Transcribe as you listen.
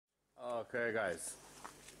Okay guys,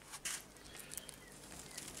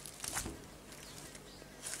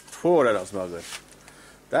 whoa, that don't smell good.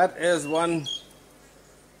 That is one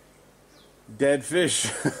dead fish.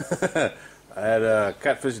 I had a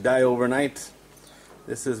catfish die overnight.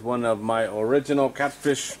 This is one of my original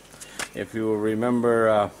catfish. If you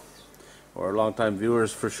remember, or long-time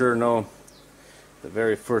viewers for sure know, the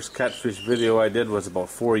very first catfish video I did was about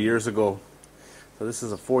 4 years ago. So this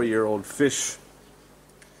is a 4-year-old fish.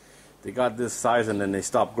 They got this size and then they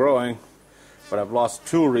stopped growing, but I've lost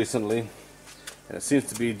 2 recently, and it seems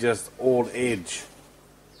to be just old age.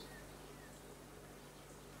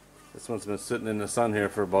 This one's been sitting in the sun here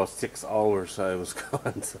for about 6 hours. I was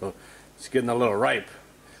gone, so it's getting a little ripe.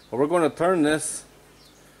 But we're going to turn this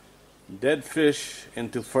dead fish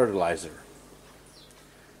into fertilizer.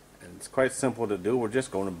 And it's quite simple to do. We're just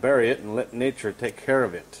going to bury it and let nature take care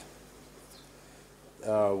of it.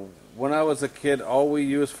 When I was a kid, all we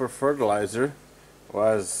used for fertilizer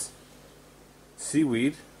was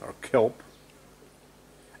seaweed or kelp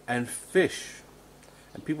and fish.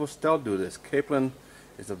 And people still do this. Capelin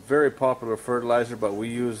is a very popular fertilizer, but we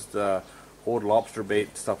used old lobster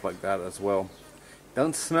bait, stuff like that as well.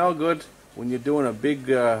 Doesn't smell good when you're doing a big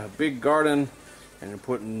garden and you're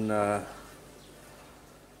putting you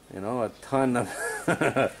know, a ton of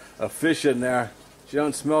of fish in there. It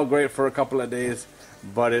don't smell great for a couple of days,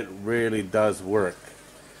 but it really does work.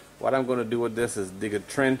 What I'm going to do with this is dig a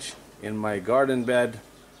trench in my garden bed,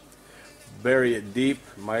 bury it deep.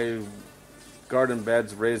 My garden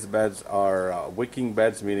beds, raised beds, are wicking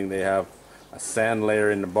beds, meaning they have a sand layer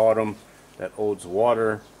in the bottom that holds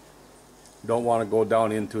water. Don't want to go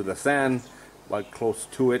down into the sand, like close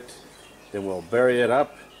to it. Then we'll bury it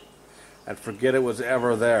up and forget it was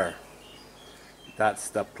ever there. That's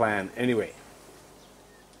the plan anyway.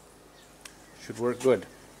 Should work good.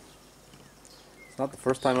 It's not the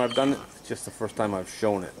first time I've done it, it's just the first time I've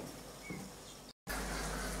shown it.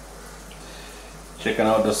 Checking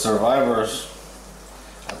out the survivors.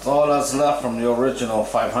 That's all that's left from the original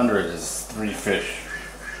 500 is 3 fish.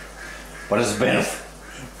 But it's been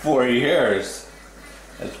 4 years.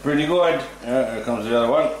 It's pretty good. Here comes the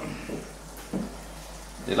other one.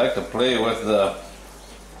 They like to play with the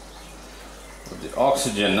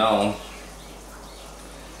oxygen now.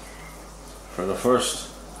 For the first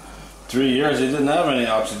 3 years they didn't have any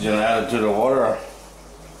oxygen added to the water.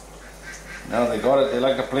 Now they got it, they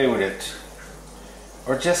like to play with it.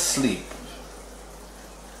 Or just sleep.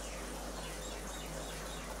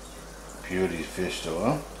 Beauty fish though,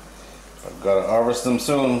 huh? I've got to harvest them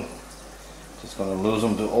soon. Just gonna lose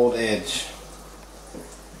them to old age.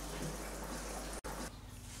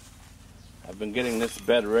 I've been getting this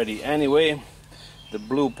bed ready anyway. The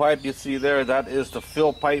blue pipe you see there, that is the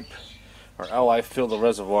fill pipe, or how I fill the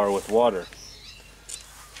reservoir with water.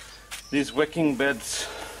 These wicking beds,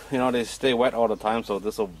 you know, they stay wet all the time, so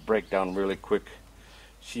this will break down really quick.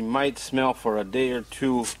 She might smell for a day or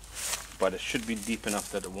 2, but it should be deep enough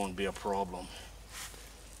that it won't be a problem.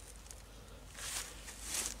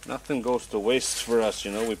 Nothing goes to waste for us,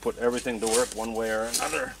 you know. We put everything to work one way or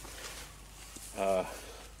another.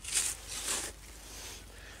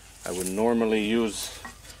 I would normally use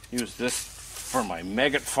this for my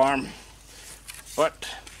maggot farm, but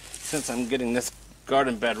since I'm getting this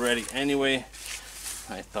garden bed ready anyway,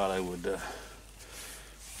 I thought I would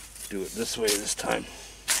do it this way this time.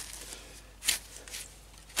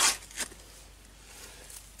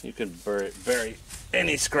 You can bury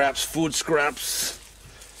any scraps, food scraps,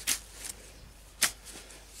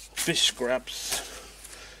 fish scraps.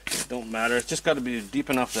 It don't matter. It's just got to be deep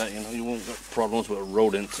enough that, you know, you won't get problems with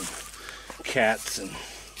rodents and cats and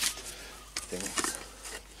things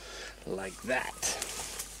like that.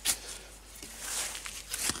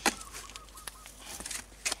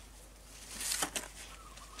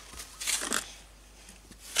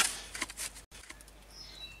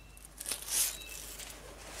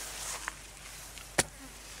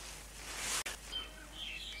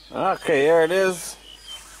 Okay, here it is.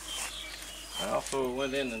 I also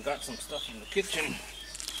went in and got some stuff in the kitchen.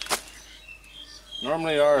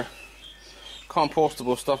 Normally our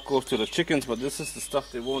compostable stuff goes to the chickens, but this is the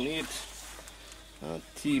stuff they won't eat.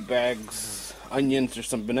 Tea bags, onions, or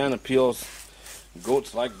some banana peels.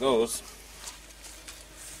 Goats like those.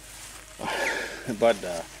 But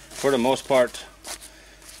for the most part,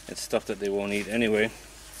 it's stuff that they won't eat anyway.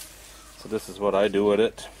 So this is what I do with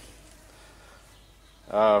it.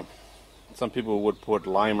 Some people would put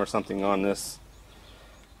lime or something on this.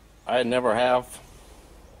 I never have.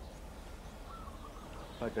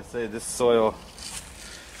 Like I say, this soil,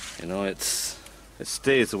 you know, it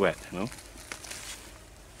stays wet, you know.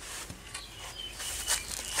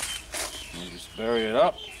 And just bury it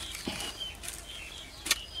up.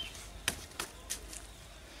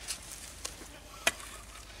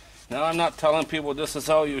 Now, I'm not telling people this is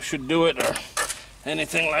how you should do it or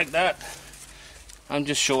anything like that. I'm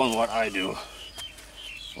just showing what I do.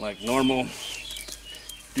 Like normal,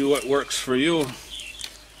 do what works for you,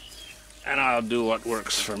 and I'll do what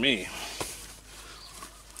works for me.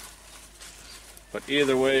 But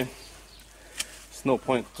either way, it's no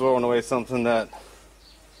point throwing away something that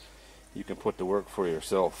you can put to work for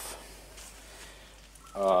yourself.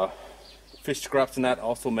 Fish scraps and that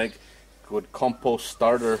also make good compost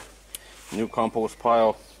starter. New compost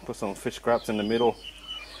pile, put some fish scraps in the middle,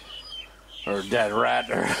 or dead rat,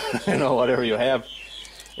 or you know, whatever you have.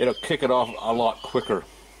 It'll kick it off a lot quicker.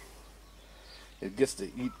 It gets the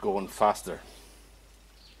heat going faster.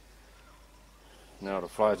 Now the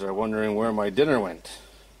flies are wondering where my dinner went.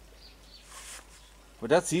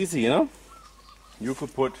 But that's easy, you know. You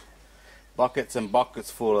could put buckets and buckets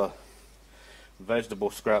full of vegetable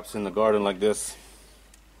scraps in the garden like this.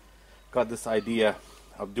 Got this idea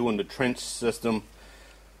of doing the trench system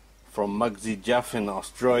from Muggsy Jeff in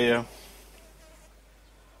Australia.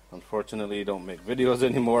 Unfortunately, he don't make videos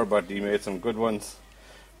anymore, but he made some good ones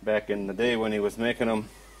back in the day when he was making them.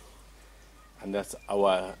 And that's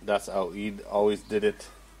how he always did it.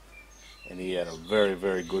 And he had a very,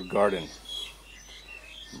 very good garden.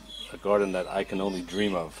 A garden that I can only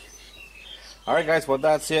dream of. Alright guys, well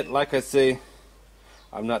that's it. Like I say,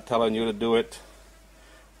 I'm not telling you to do it.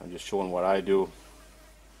 I'm just showing what I do.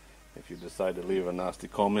 If you decide to leave a nasty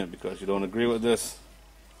comment because you don't agree with this,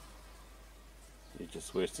 you're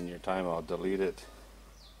just wasting your time. I'll delete it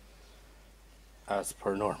as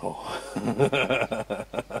per normal.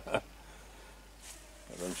 But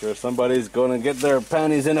I'm sure somebody's gonna get their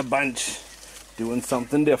panties in a bunch doing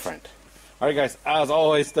something different. Alright guys, as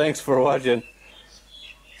always, thanks for watching.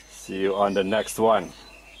 See you on the next one.